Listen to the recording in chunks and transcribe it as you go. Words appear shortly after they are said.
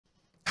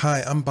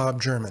Hi, I'm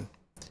Bob German.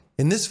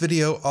 In this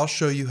video, I'll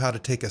show you how to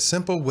take a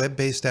simple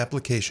web-based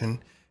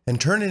application and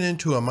turn it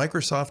into a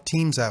Microsoft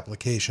Teams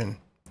application.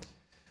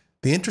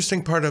 The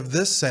interesting part of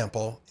this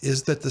sample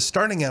is that the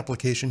starting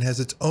application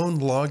has its own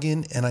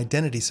login and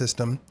identity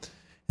system,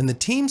 and the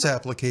Teams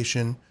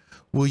application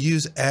will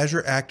use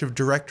Azure Active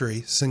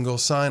Directory single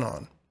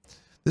sign-on.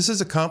 This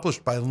is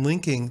accomplished by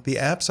linking the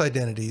app's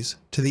identities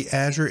to the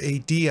Azure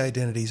AD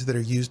identities that are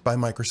used by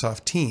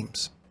Microsoft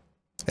Teams.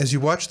 As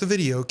you watch the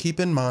video, keep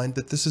in mind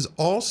that this is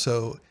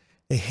also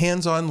a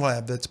hands-on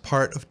lab that's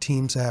part of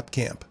Teams App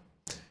Camp.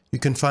 You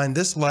can find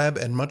this lab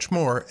and much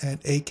more at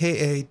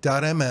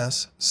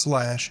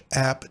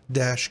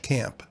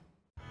aka.ms/app-camp.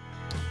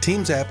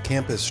 Teams App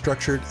Camp is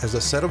structured as a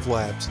set of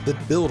labs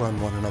that build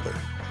on one another.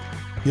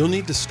 You'll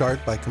need to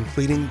start by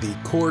completing the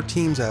core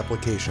Teams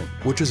application,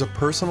 which is a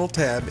personal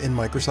tab in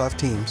Microsoft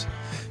Teams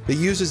that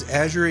uses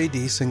Azure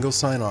AD single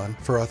sign-on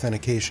for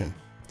authentication.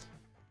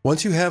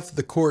 Once you have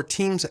the core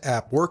Teams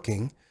app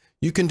working,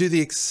 you can do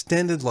the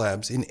extended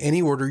labs in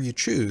any order you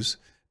choose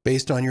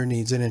based on your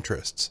needs and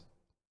interests.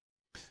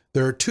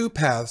 There are two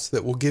paths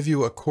that will give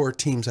you a core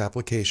Teams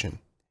application.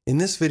 In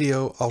this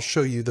video, I'll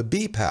show you the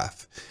B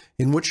path,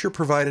 in which you're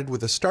provided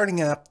with a starting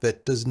app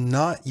that does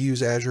not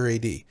use Azure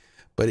AD,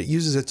 but it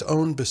uses its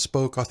own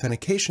bespoke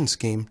authentication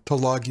scheme to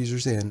log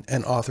users in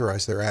and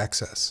authorize their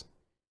access.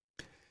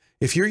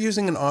 If you're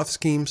using an auth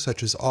scheme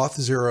such as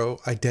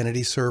Auth0,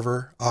 Identity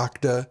Server,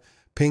 Okta,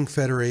 Ping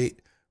Federate,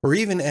 or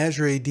even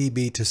Azure AD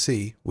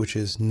B2C, which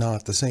is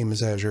not the same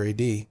as Azure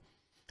AD,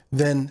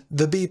 then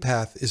the B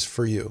path is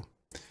for you.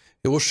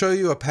 It will show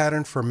you a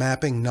pattern for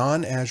mapping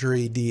non-Azure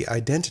AD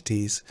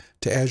identities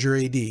to Azure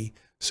AD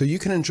so you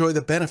can enjoy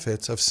the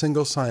benefits of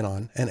single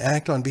sign-on and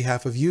act on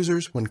behalf of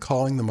users when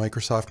calling the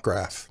Microsoft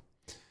Graph.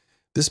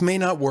 This may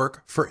not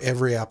work for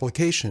every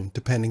application,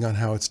 depending on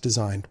how it's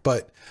designed,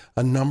 but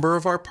a number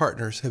of our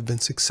partners have been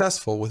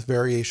successful with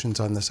variations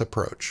on this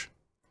approach.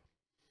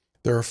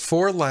 There are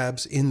 4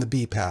 labs in the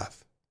B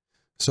path.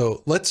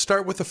 So let's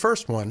start with the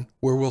first one,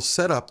 where we'll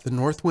set up the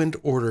Northwind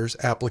Orders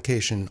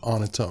application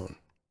on its own.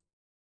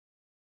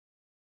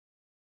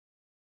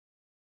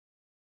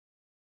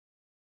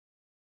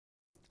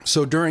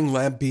 So during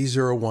Lab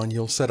B01,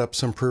 you'll set up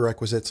some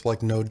prerequisites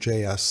like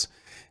Node.js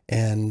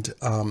and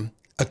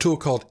a tool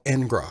called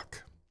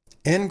ngrok.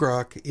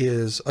 Ngrok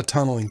is a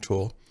tunneling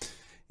tool.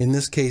 In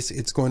this case,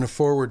 it's going to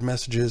forward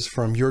messages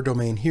from your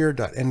domain here,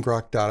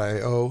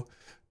 .ngrok.io,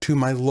 to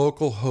my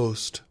local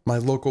host, my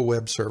local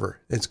web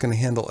server. It's going to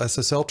handle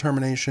SSL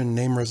termination,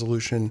 name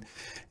resolution,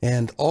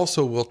 and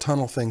also will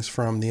tunnel things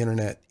from the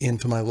internet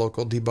into my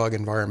local debug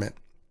environment.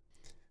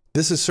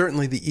 This is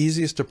certainly the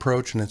easiest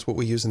approach, and it's what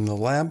we use in the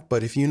lab,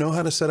 but if you know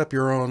how to set up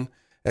your own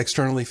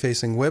externally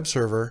facing web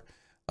server,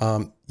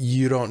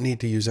 you don't need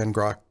to use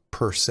ngrok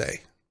per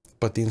se,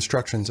 but the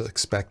instructions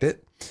expect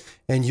it.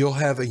 And you'll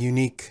have a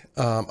unique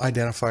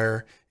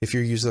identifier if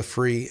you use the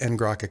free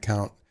ngrok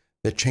account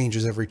that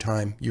changes every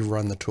time you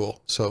run the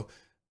tool. So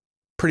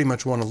pretty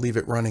much want to leave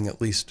it running at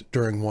least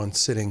during one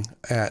sitting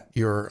at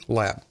your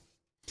lab.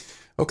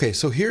 Okay,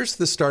 so here's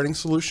the starting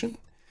solution.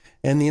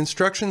 And the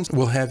instructions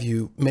will have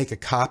you make a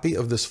copy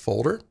of this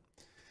folder.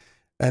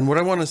 And what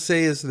I want to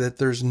say is that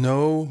there's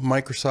no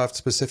Microsoft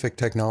specific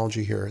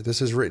technology here.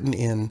 This is written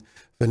in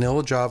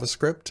vanilla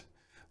JavaScript.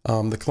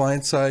 The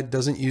client side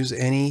doesn't use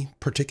any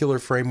particular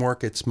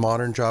framework. It's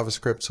modern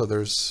JavaScript, so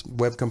there's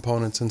web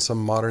components and some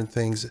modern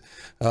things,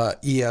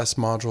 ES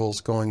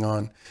modules going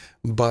on,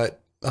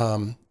 but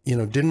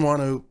didn't want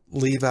to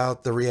leave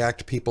out the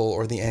React people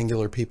or the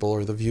Angular people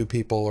or the Vue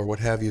people or what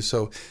have you.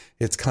 So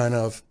it's kind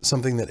of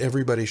something that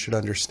everybody should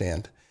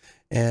understand.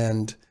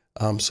 And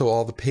so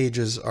all the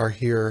pages are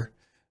here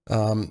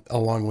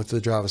along with the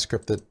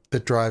JavaScript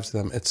that drives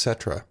them,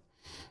 etc.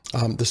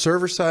 The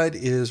server side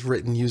is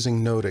written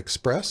using Node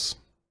Express,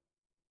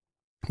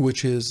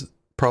 which is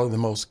probably the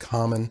most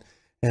common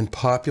and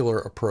popular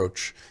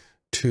approach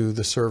to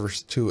the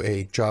servers, to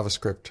a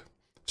JavaScript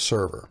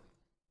server.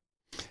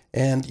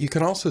 And you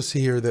can also see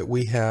here that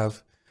we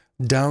have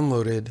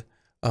downloaded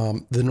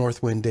the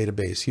Northwind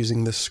database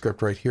using this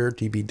script right here,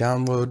 db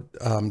download.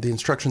 The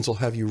instructions will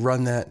have you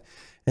run that,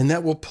 and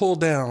that will pull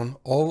down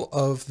all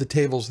of the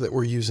tables that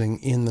we're using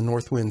in the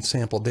Northwind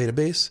sample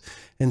database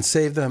and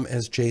save them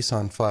as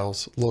JSON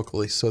files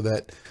locally so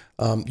that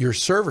your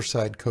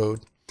server-side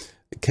code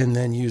can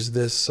then use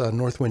this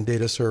Northwind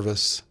Data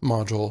Service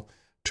module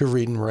to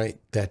read and write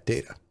that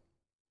data.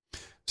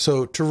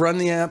 So to run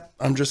the app,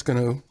 I'm just going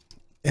to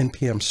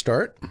npm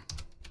start,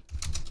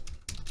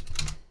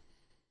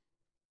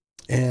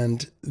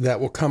 and that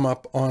will come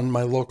up on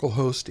my local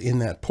host in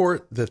that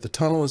port that the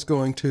tunnel is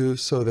going to,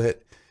 so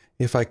that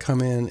if I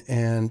come in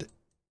and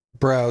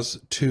browse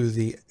to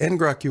the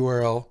ngrok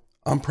URL,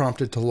 I'm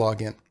prompted to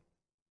log in.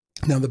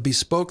 Now, the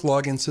bespoke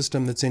login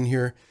system that's in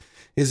here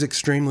is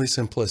extremely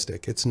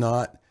simplistic. It's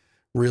not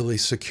really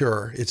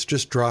secure. It's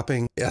just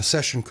dropping a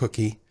session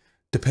cookie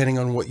depending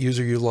on what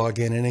user you log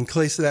in. And in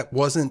case that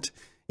wasn't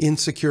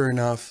insecure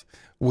enough,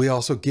 we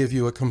also give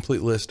you a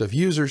complete list of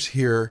users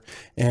here,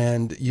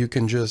 and you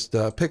can just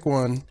pick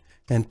one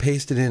and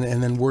paste it in,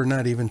 and then we're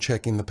not even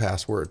checking the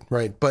password,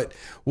 right? But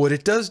what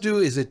it does do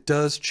is it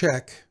does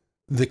check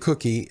the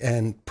cookie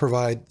and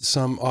provide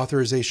some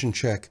authorization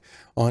check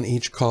on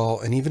each call.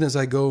 And even as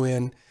I go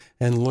in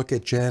and look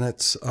at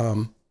Janet's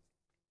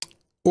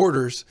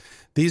orders,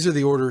 these are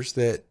the orders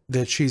that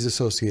she's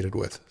associated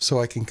with. So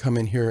I can come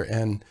in here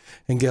and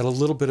get a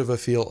little bit of a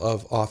feel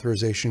of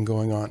authorization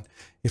going on.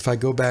 If I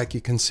go back,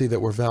 you can see that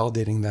we're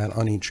validating that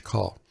on each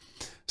call.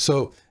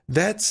 So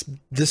that's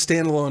the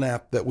standalone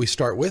app that we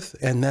start with,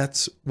 and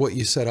that's what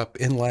you set up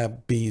in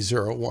Lab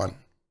B01.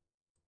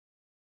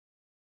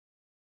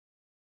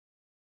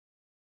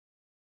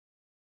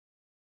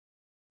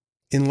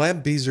 In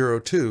Lab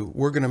B02,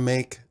 we're going to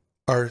make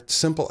our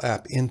simple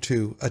app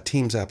into a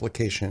Teams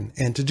application.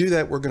 And to do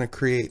that, we're going to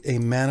create a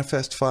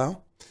manifest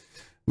file,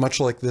 much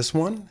like this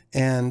one.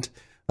 And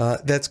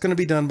that's going to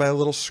be done by a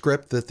little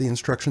script that the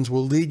instructions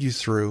will lead you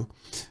through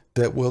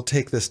that will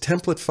take this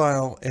template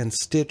file and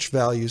stitch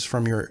values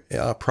from your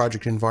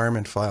project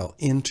environment file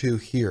into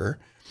here.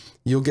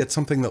 You'll get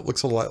something that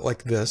looks a lot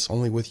like this,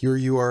 only with your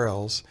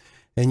URLs.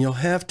 And you'll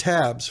have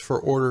tabs for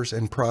orders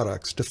and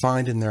products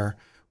defined in there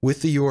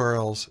with the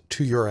URLs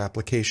to your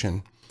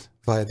application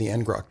via the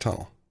ngrok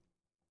tunnel.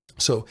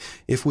 So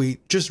if we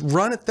just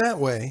run it that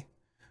way,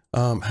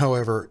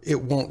 however,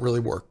 it won't really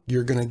work.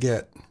 You're going to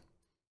get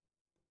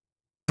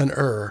an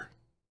error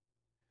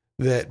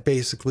that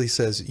basically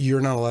says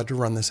you're not allowed to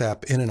run this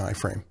app in an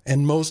iframe.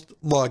 And most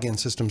login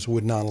systems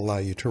would not allow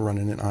you to run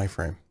in an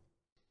iframe.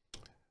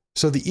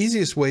 So the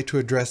easiest way to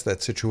address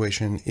that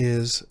situation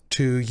is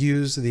to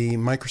use the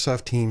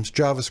Microsoft Teams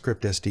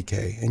JavaScript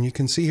SDK. And you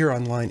can see here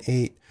on line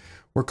 8,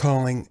 we're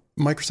calling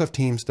Microsoft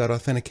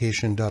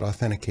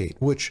Teams.authentication.authenticate,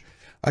 which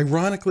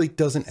ironically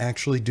doesn't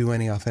actually do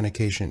any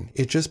authentication.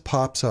 It just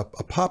pops up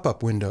a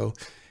pop-up window,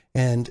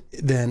 and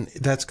then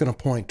that's going to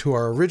point to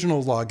our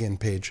original login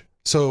page.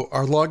 So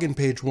our login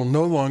page will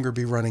no longer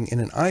be running in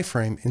an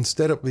iframe.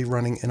 Instead, it'll be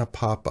running in a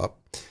pop-up,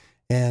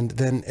 and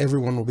then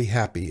everyone will be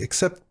happy,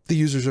 except the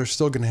users are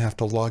still going to have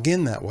to log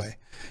in that way,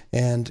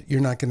 and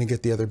you're not going to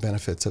get the other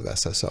benefits of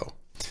SSO.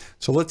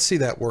 So let's see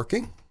that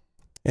working.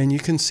 And you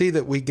can see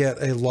that we get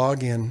a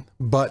login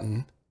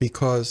button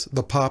because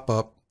the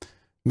pop-up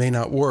may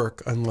not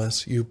work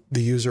unless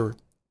the user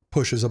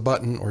pushes a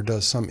button or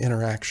does some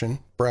interaction,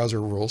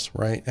 browser rules,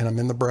 right? And I'm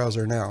in the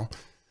browser now.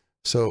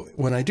 So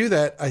when I do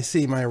that, I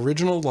see my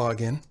original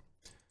login.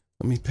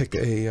 Let me pick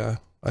a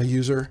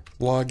user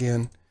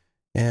login,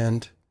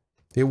 and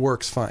it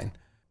works fine.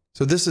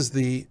 So this is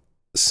the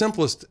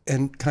simplest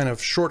and kind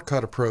of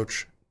shortcut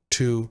approach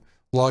to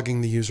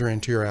logging the user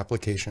into your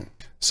application.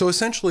 So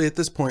essentially at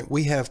this point,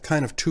 we have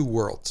kind of two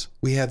worlds.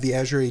 We have the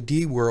Azure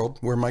AD world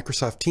where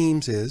Microsoft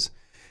Teams is,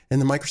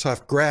 and the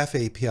Microsoft Graph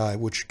API,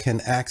 which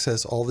can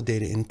access all the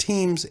data in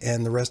Teams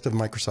and the rest of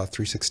Microsoft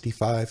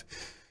 365.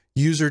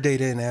 User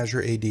data in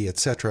Azure AD,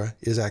 etc.,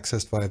 is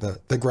accessed via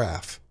the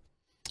graph.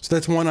 So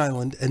that's one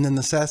island, and then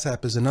the SaaS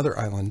app is another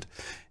island.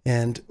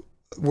 And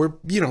we're,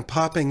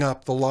 popping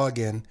up the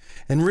login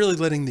and really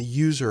letting the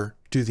user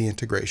do the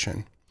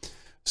integration.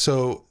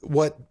 So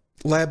what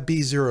Lab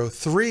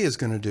B03 is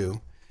going to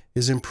do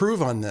is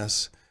improve on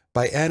this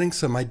by adding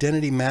some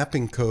identity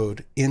mapping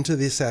code into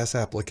the SaaS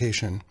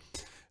application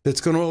that's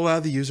going to allow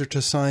the user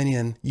to sign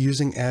in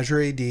using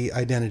Azure AD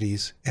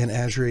identities and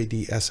Azure AD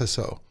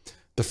SSO.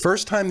 The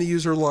first time the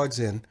user logs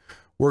in,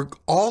 we're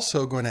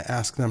also going to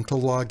ask them to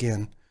log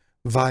in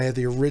via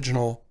the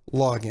original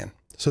login.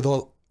 So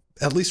they'll,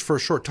 at least for a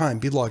short time,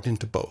 be logged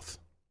into both.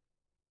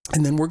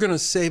 And then we're going to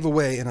save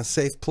away in a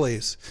safe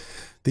place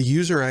the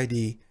user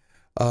ID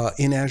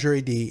in Azure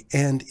AD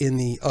and in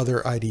the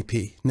other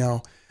IDP.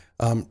 Now,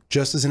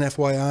 just as an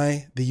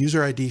FYI, the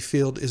user ID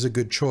field is a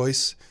good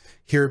choice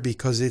here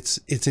because it's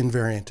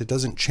invariant. It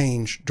doesn't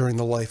change during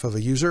the life of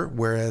a user,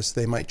 whereas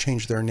they might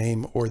change their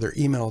name or their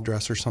email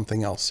address or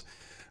something else.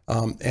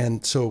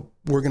 And so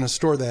we're going to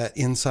store that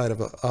inside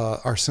of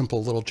our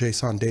simple little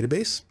JSON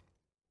database.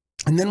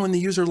 And then when the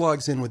user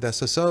logs in with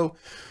SSO,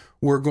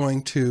 we're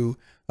going to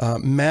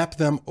map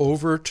them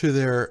over to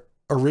their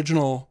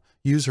original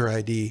user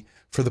ID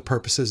for the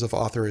purposes of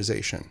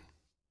authorization.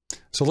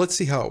 So let's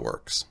see how it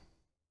works.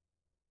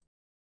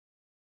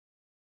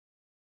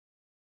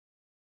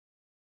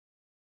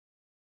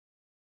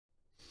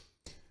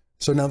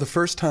 So now the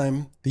first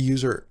time the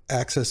user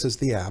accesses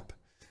the app,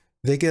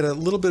 they get a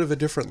little bit of a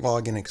different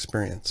login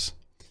experience.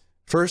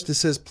 First, it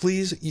says,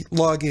 please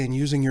log in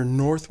using your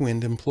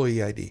Northwind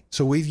employee ID.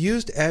 So we've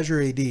used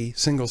Azure AD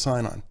single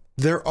sign-on.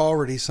 They're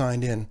already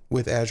signed in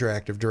with Azure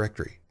Active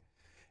Directory.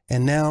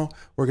 And now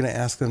we're going to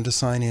ask them to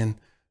sign in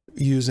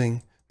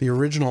using the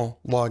original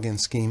login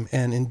scheme.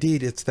 And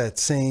indeed, it's that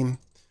same,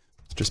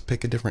 let's just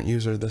pick a different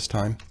user this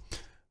time,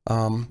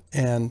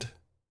 and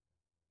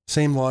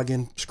same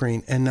login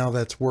screen. And now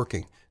that's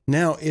working.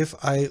 Now, if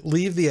I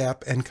leave the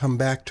app and come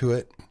back to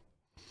it,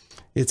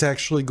 it's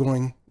actually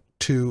going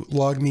to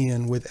log me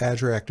in with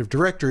Azure Active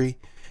Directory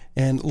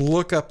and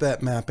look up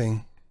that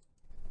mapping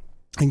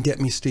and get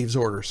me Steve's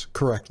orders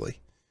correctly.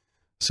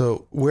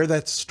 So where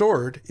that's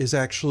stored is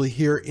actually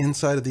here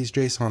inside of these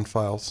JSON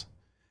files.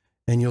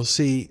 and you'll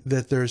see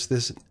that there's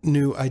this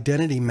new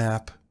identity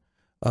map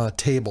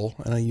table,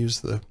 and I use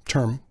the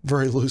term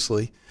very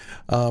loosely,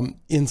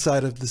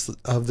 inside of this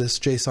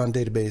JSON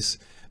database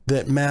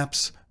that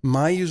maps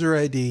my user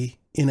ID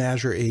in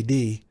Azure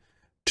AD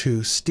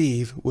to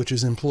Steve, which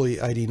is employee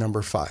ID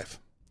number 5.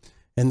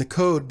 And the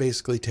code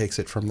basically takes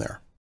it from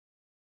there.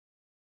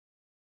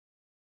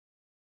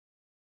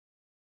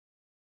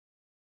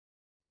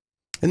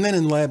 And then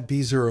in Lab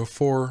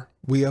B04,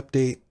 we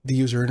update the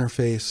user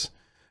interface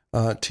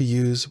to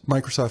use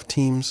Microsoft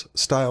Teams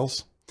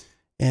styles,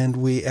 and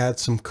we add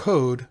some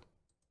code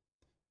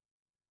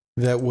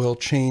that will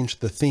change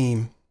the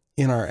theme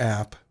in our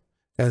app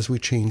as we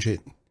change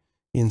it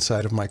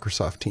inside of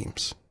Microsoft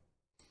Teams.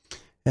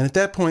 And at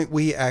that point,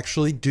 we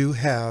actually do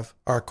have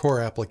our core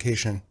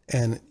application,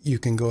 and you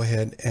can go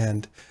ahead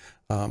and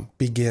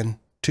begin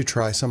to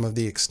try some of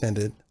the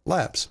extended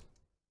labs.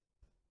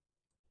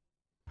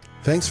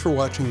 Thanks for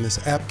watching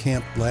this App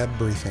Camp lab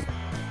briefing.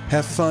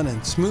 Have fun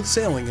and smooth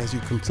sailing as you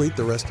complete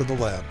the rest of the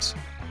labs.